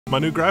My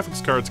new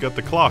graphics card's got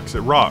the clocks, it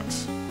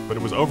rocks, but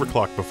it was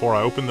overclocked before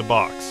I opened the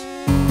box.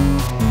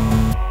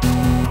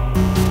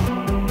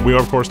 We are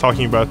of course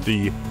talking about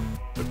the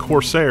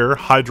Corsair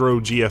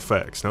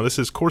HydroGFX. Now this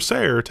is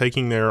Corsair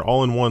taking their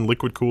all-in-one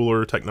liquid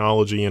cooler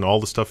technology and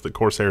all the stuff that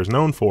Corsair is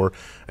known for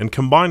and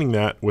combining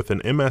that with an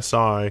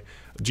MSI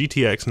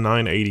GTX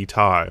 980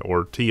 Ti,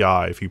 or Ti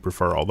if you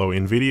prefer, although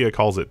Nvidia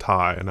calls it Ti,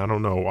 and I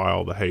don't know why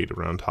all the hate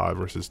around Ti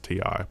versus Ti,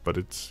 but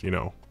it's, you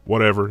know,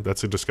 whatever,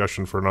 that's a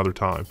discussion for another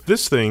time.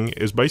 This thing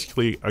is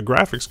basically a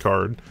graphics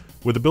card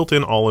with a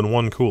built-in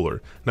all-in-one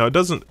cooler. Now it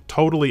doesn't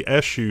totally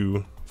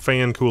eschew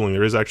fan cooling.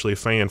 There is actually a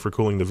fan for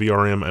cooling the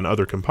VRM and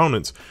other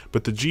components,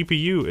 but the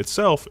GPU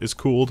itself is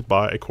cooled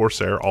by a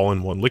Corsair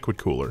all-in-one liquid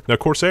cooler. Now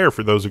Corsair,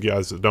 for those of you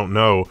guys that don't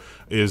know,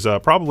 is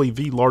probably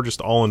the largest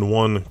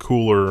all-in-one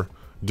cooler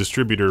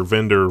distributor,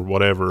 vendor,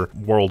 whatever,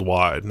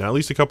 worldwide. Now, at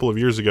least a couple of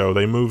years ago,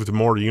 they moved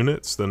more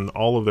units than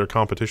all of their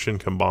competition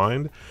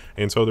combined,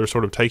 and so they're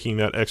sort of taking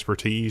that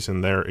expertise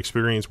and their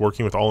experience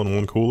working with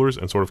all-in-one coolers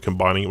and sort of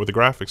combining it with a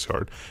graphics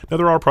card. Now,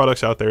 there are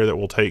products out there that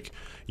will take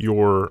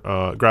your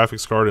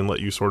graphics card and let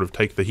you sort of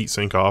take the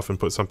heatsink off and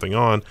put something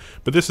on,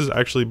 but this has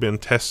actually been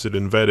tested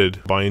and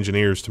vetted by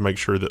engineers to make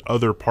sure that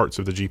other parts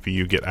of the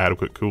GPU get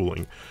adequate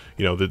cooling.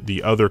 You know,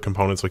 the other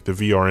components like the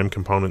VRM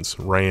components,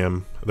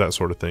 RAM, that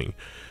sort of thing.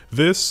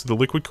 The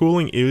liquid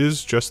cooling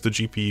is just the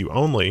GPU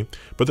only,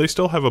 but they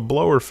still have a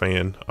blower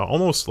fan,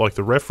 almost like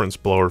the reference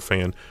blower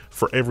fan,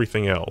 for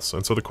everything else.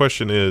 And so the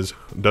question is,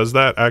 does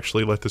that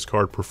actually let this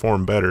card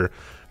perform better?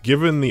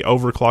 Given the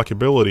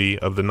overclockability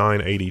of the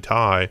 980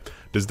 Ti,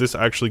 does this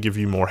actually give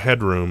you more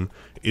headroom?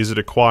 Is it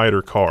a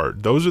quieter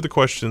card? Those are the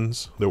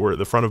questions that were at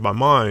the front of my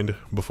mind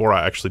before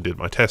I actually did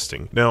my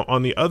testing. Now,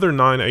 on the other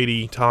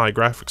 980 Ti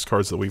graphics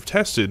cards that we've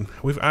tested,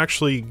 we've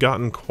actually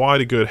gotten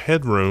quite a good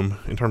headroom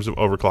in terms of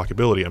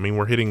overclockability. I mean,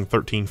 we're hitting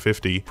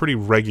 1350 pretty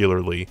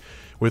regularly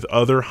with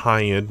other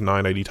high-end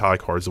 980 Ti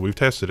cards that we've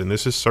tested, and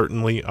this is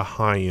certainly a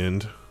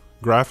high-end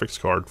graphics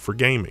card for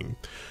gaming.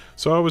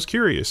 So I was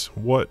curious,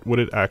 what would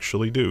it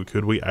actually do?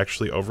 Could we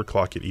actually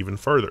overclock it even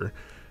further?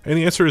 And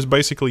the answer is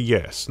basically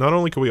yes. Not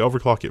only could we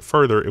overclock it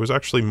further, it was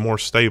actually more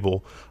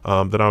stable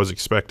than I was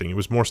expecting. It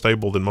was more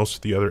stable than most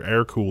of the other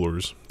air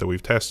coolers that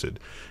we've tested.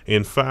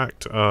 In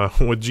fact,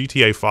 with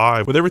GTA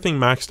 5, with everything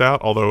maxed out,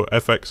 although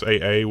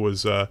FXAA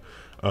was there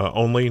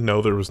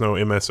was no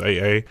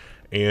MSAA,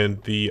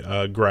 and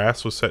the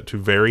grass was set to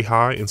very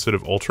high instead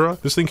of ultra,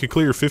 this thing could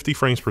clear 50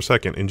 frames per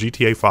second in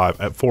GTA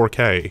 5 at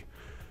 4K.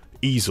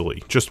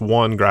 Easily, just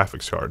one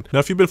graphics card. Now,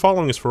 if you've been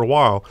following us for a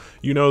while,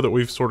 you know that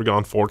we've sort of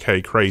gone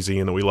 4K crazy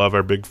and that we love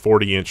our big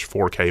 40-inch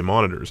 4K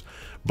monitors.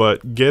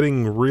 But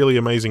getting really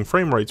amazing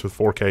frame rates with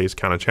 4K is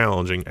kind of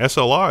challenging.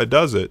 SLI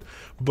does it,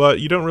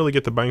 but you don't really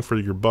get the bang for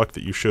your buck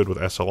that you should with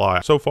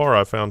SLI. So far,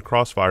 I've found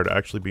Crossfire to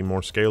actually be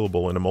more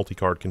scalable in a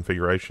multi-card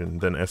configuration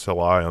than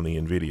SLI on the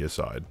Nvidia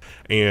side.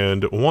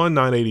 And one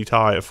 980 Ti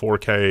at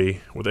 4K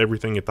with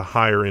everything at the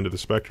higher end of the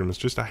spectrum is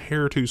just a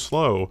hair too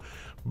slow.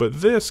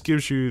 But this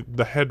gives you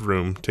the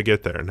headroom to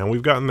get there. Now,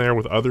 we've gotten there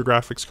with other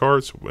graphics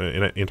cards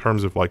in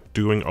terms of like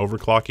doing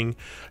overclocking,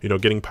 you know,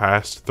 getting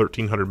past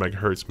 1300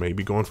 megahertz,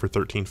 maybe going for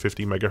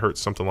 1350 megahertz,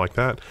 something like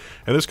that.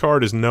 And this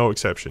card is no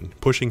exception.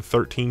 Pushing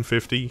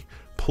 1350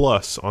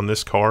 plus on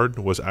this card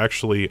was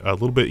actually a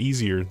little bit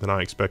easier than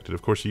I expected.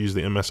 Of course, you use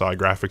the MSI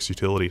graphics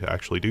utility to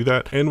actually do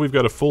that, and we've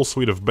got a full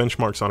suite of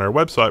benchmarks on our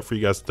website for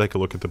you guys to take a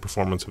look at the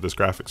performance of this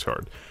graphics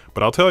card.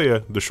 But I'll tell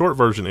you, the short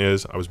version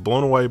is I was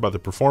blown away by the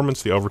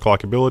performance, the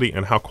overclockability,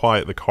 and how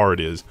quiet the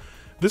card is.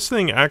 This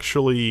thing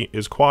actually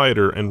is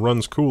quieter and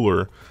runs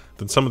cooler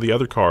than some of the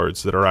other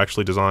cards that are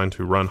actually designed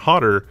to run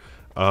hotter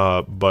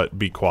but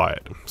be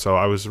quiet. So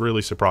I was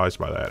really surprised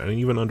by that. And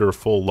even under a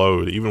full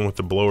load, even with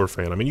the blower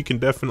fan, I mean, you can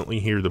definitely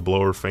hear the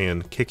blower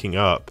fan kicking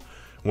up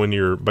when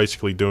you're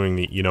basically doing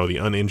the, you know, the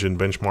unengined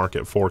benchmark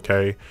at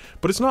 4K,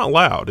 but it's not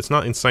loud. It's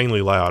not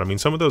insanely loud. I mean,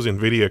 some of those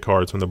Nvidia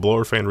cards, when the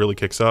blower fan really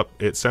kicks up,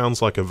 it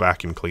sounds like a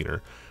vacuum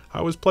cleaner.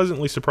 I was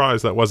pleasantly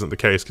surprised that wasn't the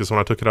case, because when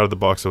I took it out of the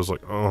box, I was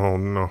like, oh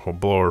no,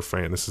 blower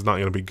fan, this is not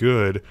going to be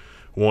good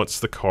once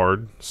the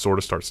card sort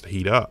of starts to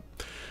heat up.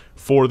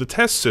 For the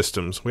test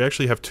systems, we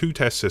actually have two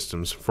test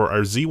systems. For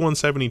our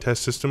Z170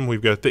 test system,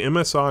 we've got the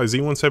MSI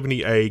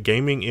Z170A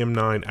Gaming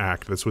M9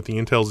 ACT. That's with the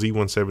Intel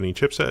Z170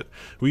 chipset.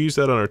 We use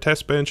that on our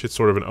test bench. It's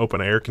sort of an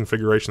open air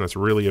configuration. That's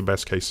really a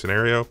best case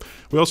scenario.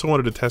 We also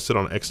wanted to test it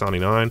on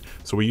X99,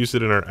 so we used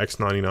it in our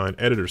X99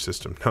 editor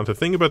system. Now, the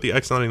thing about the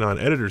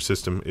X99 editor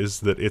system is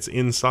that it's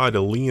inside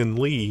a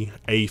Lee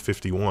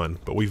A51,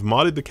 but we've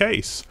modded the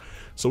case,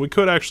 so we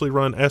could actually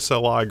run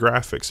SLI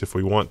graphics if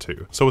we want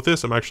to. So with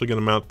this, I'm actually going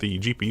to mount the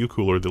GPU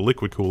cooler, the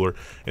liquid cooler,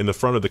 in the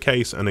front of the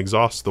case and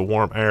exhaust the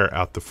warm air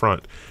out the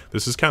front.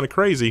 This is kind of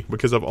crazy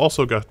because I've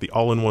also got the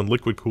all-in-one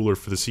liquid cooler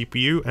for the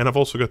CPU, and I've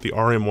also got the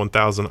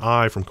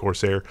RM1000i from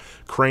Corsair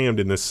crammed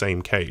in this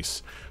same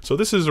case. So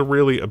this is a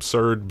really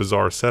absurd,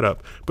 bizarre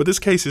setup, but this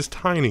case is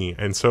tiny,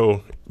 and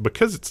so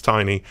because it's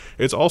tiny,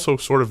 it's also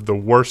sort of the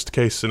worst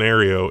case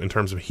scenario in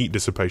terms of heat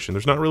dissipation.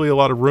 There's not really a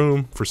lot of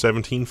room for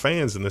 17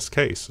 fans in this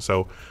case,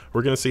 so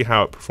we're going to see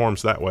how it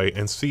performs that way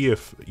and see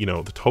if, you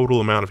know, the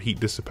total amount of heat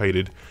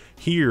dissipated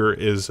here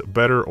is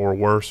better or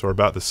worse or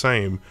about the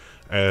same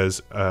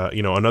as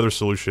you know, another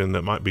solution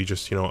that might be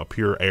just, you know, a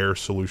pure air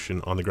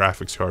solution on the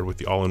graphics card with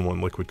the all-in-one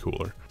liquid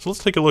cooler. So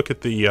let's take a look at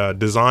the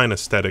design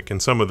aesthetic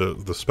and some of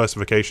the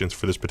specifications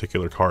for this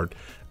particular card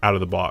out of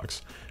the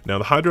box. Now,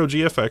 the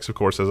HydroGFX, of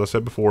course, as I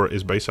said before,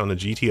 is based on the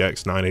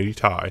GTX 980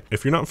 Ti.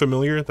 If you're not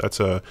familiar, that's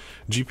a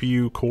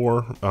GPU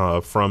core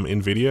from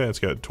NVIDIA. It's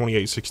got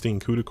 2816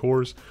 CUDA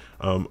cores.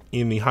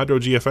 In the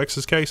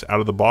HydroGFX's case, out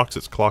of the box,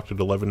 it's clocked at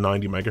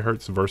 1190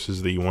 megahertz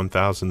versus the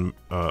 1000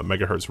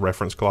 megahertz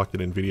reference clock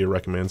that NVIDIA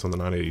recommends on the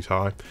 980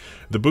 Ti.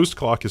 The boost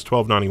clock is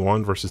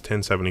 1291 versus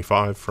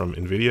 1075 from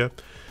NVIDIA.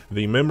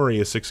 The memory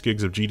is 6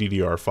 gigs of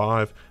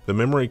GDDR5. The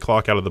memory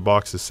clock out of the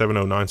box is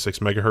 7096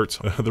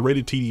 megahertz. The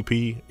rated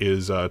TDP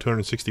is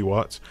 260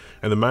 watts,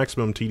 and the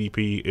maximum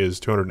TDP is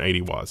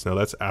 280 watts. Now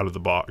that's out of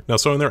the box. Now,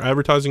 so in their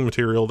advertising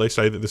material, they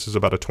say that this is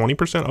about a 20%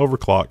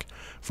 overclock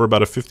for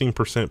about a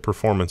 15%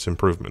 performance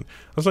improvement.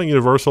 That's not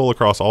universal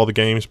across all the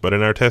games, but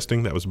in our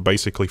testing, that was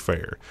basically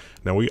fair.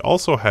 Now, we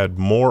also had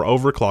more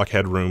overclock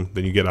headroom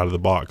than you get out of the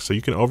box, so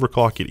you can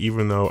overclock it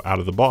even though out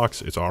of the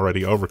box, it's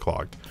already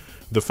overclocked.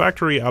 The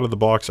factory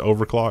out-of-the-box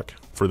overclock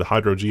for the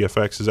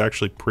HydroGFX is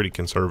actually pretty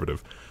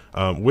conservative.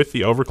 With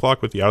the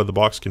overclock, with the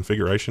out-of-the-box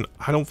configuration,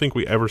 I don't think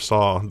we ever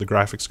saw the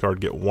graphics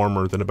card get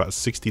warmer than about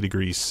 60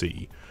 degrees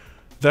C.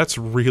 That's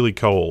really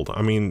cold.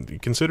 I mean,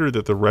 consider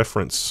that the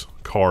reference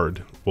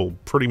card will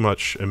pretty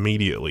much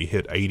immediately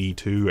hit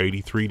 82,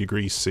 83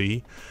 degrees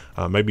C,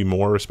 maybe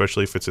more,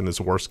 especially if it's in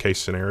this worst case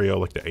scenario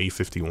like the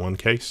A51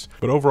 case.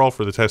 But overall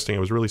for the testing, I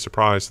was really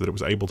surprised that it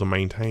was able to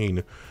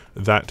maintain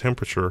that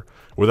temperature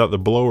without the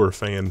blower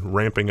fan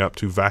ramping up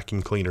to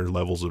vacuum cleaner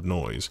levels of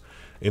noise.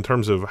 In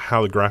terms of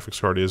how the graphics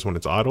card is when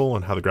it's idle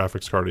and how the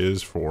graphics card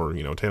is for,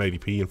 you know,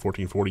 1080p and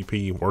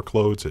 1440p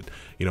workloads at,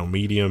 you know,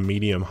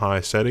 medium,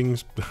 high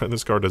settings,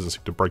 this card doesn't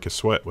seem to break a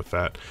sweat with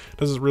that. It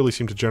doesn't really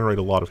seem to generate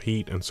a lot of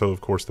heat, and so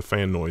of course the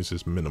fan noise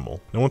is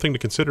minimal. Now, one thing to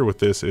consider with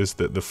this is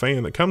that the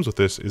fan that comes with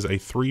this is a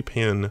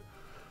 3-pin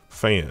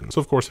fan. So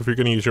of course, if you're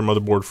going to use your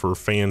motherboard for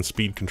fan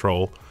speed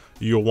control,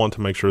 you'll want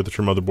to make sure that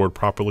your motherboard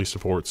properly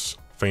supports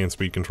fan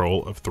speed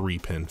control of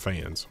 3-pin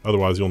fans.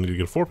 Otherwise, you'll need to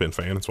get a 4-pin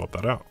fan and swap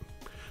that out.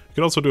 You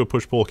can also do a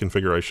push-pull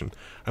configuration,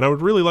 and I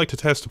would really like to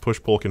test a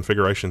push-pull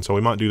configuration, so we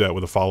might do that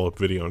with a follow-up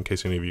video in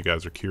case any of you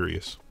guys are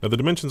curious. Now, the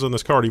dimensions on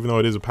this card, even though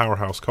it is a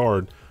powerhouse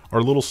card, are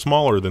a little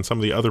smaller than some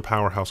of the other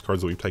powerhouse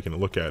cards that we've taken a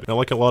look at. Now,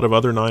 like a lot of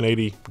other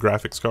 980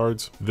 graphics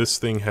cards, this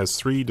thing has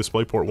 3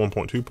 DisplayPort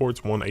 1.2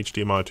 ports, 1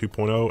 HDMI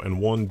 2.0, and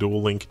 1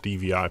 dual-link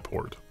DVI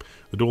port.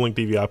 The dual-link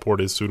DVI port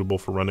is suitable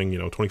for running, you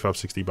know,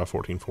 2560 by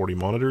 1440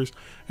 monitors,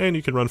 and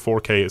you can run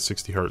 4K at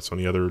 60 Hz on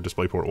the other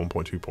DisplayPort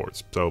 1.2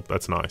 ports. So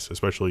that's nice,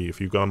 especially if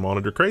you've gone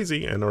monitor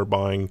crazy and are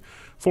buying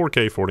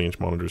 4K 40-inch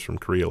monitors from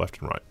Korea left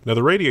and right. Now,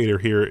 the radiator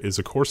here is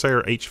a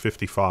Corsair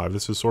H55.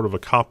 This is sort of a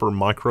copper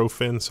micro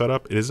fin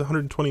setup. It is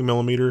 120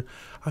 millimeter.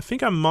 I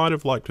think I might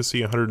have liked to see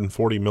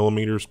 140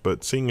 millimeters,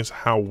 but seeing as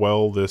how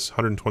well this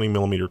 120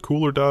 millimeter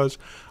cooler does,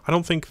 I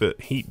don't think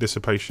that heat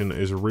dissipation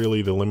is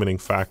really the limiting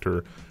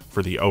factor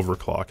for the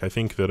overclock. I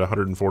think that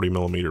 140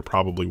 millimeter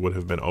probably would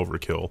have been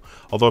overkill.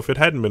 Although if it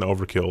hadn't been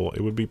overkill,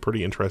 it would be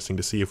pretty interesting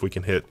to see if we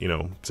can hit, you know,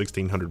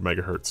 1600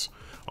 megahertz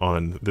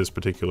on this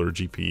particular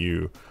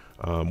GPU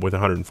with a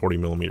 140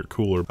 millimeter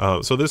cooler.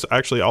 So this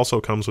actually also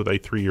comes with a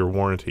 3-year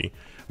warranty.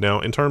 Now,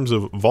 in terms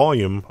of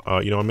volume,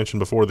 you know, I mentioned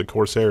before that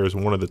Corsair is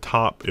one of the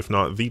top, if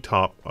not the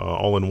top,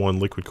 all-in-one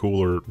liquid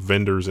cooler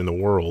vendors in the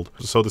world.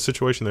 So the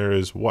situation there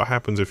is, what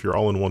happens if your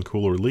all-in-one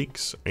cooler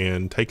leaks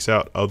and takes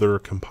out other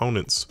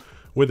components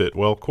with it?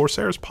 Well,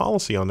 Corsair's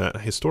policy on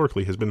that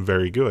historically has been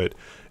very good.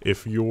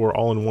 If your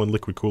all-in-one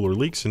liquid cooler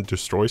leaks and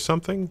destroys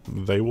something,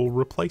 they will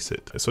replace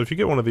it. So if you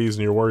get one of these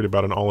and you're worried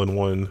about an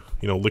all-in-one,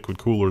 you know, liquid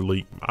cooler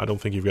leak, I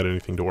don't think you've got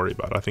anything to worry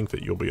about. I think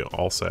that you'll be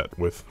all set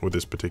with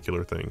this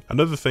particular thing.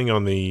 Another thing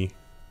on the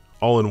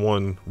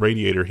all-in-one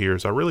radiator here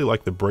is I really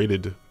like the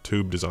braided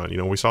tube design. You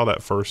know, we saw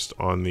that first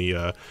on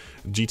the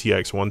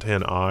GTX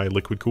 110i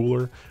liquid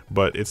cooler,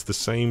 but it's the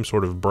same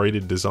sort of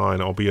braided design,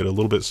 albeit a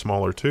little bit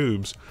smaller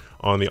tubes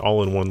on the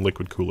all-in-one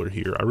liquid cooler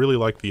here. I really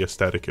like the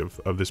aesthetic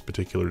of this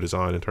particular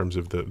design in terms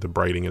of the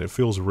braiding, and it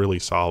feels really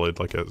solid,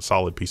 like a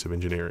solid piece of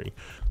engineering.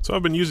 So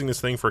I've been using this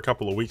thing for a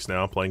couple of weeks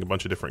now, playing a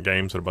bunch of different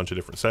games at a bunch of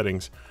different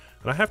settings,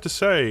 and I have to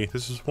say,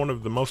 this is one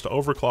of the most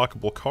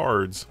overclockable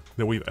cards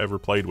that we've ever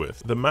played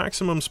with. The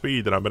maximum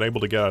speed that I've been able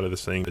to get out of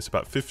this thing is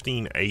about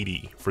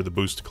 1580 for the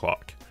boost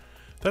clock.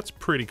 That's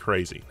pretty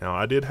crazy. Now,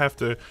 I did have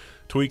to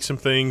tweak some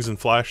things and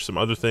flash some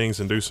other things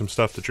and do some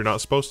stuff that you're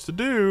not supposed to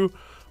do,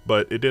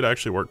 but it did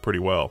actually work pretty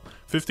well.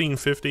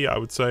 1550, I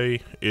would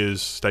say,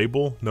 is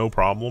stable, no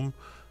problem.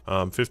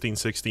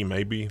 1560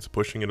 maybe, it's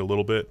pushing it a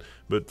little bit,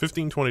 but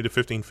 1520 to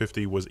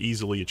 1550 was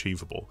easily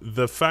achievable.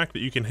 The fact that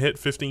you can hit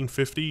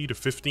 1550 to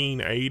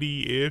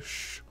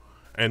 1580-ish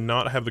and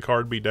not have the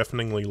card be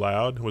deafeningly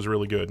loud was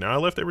really good. Now I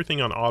left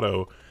everything on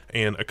auto,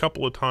 and a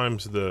couple of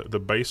times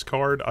the base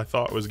card I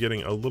thought was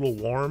getting a little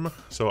warm,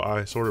 so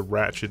I sort of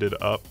ratcheted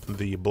up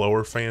the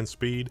blower fan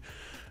speed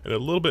and a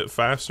little bit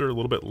faster, a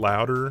little bit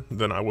louder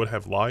than I would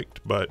have liked,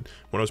 but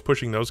when I was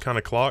pushing those kind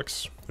of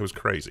clocks, it was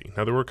crazy.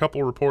 Now there were a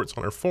couple of reports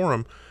on our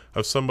forum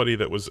of somebody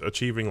that was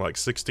achieving like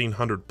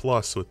 1600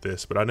 plus with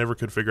this, but I never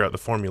could figure out the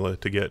formula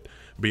to get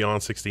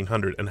beyond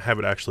 1600 and have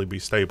it actually be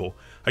stable.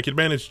 I could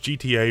manage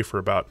GTA for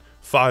about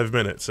 5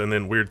 minutes, and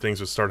then weird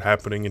things would start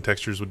happening and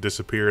textures would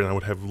disappear and I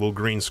would have little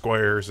green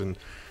squares, and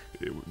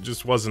it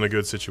just wasn't a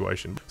good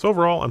situation. So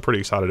overall, I'm pretty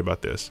excited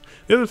about this.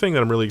 The other thing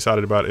that I'm really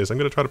excited about is I'm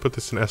going to try to put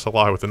this in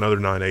SLI with another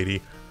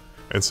 980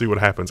 and see what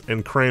happens,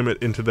 and cram it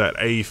into that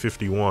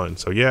A51.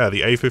 So yeah,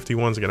 the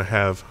A51 is going to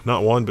have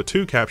not one but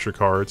two capture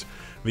cards,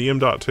 the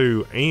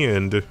M.2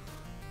 and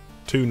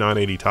two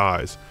 980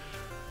 ties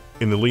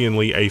in the Lee &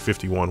 Lee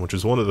A51, which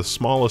is one of the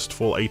smallest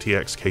full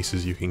ATX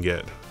cases you can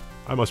get.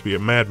 I must be a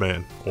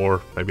madman,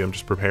 or maybe I'm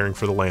just preparing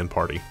for the LAN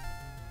party.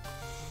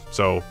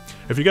 So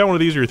if you got one of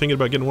these, or you're thinking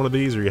about getting one of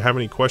these, or you have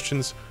any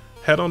questions,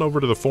 head on over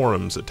to the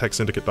forums at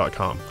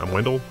techsyndicate.com. I'm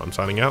Wendell, I'm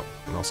signing out,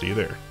 and I'll see you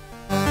there.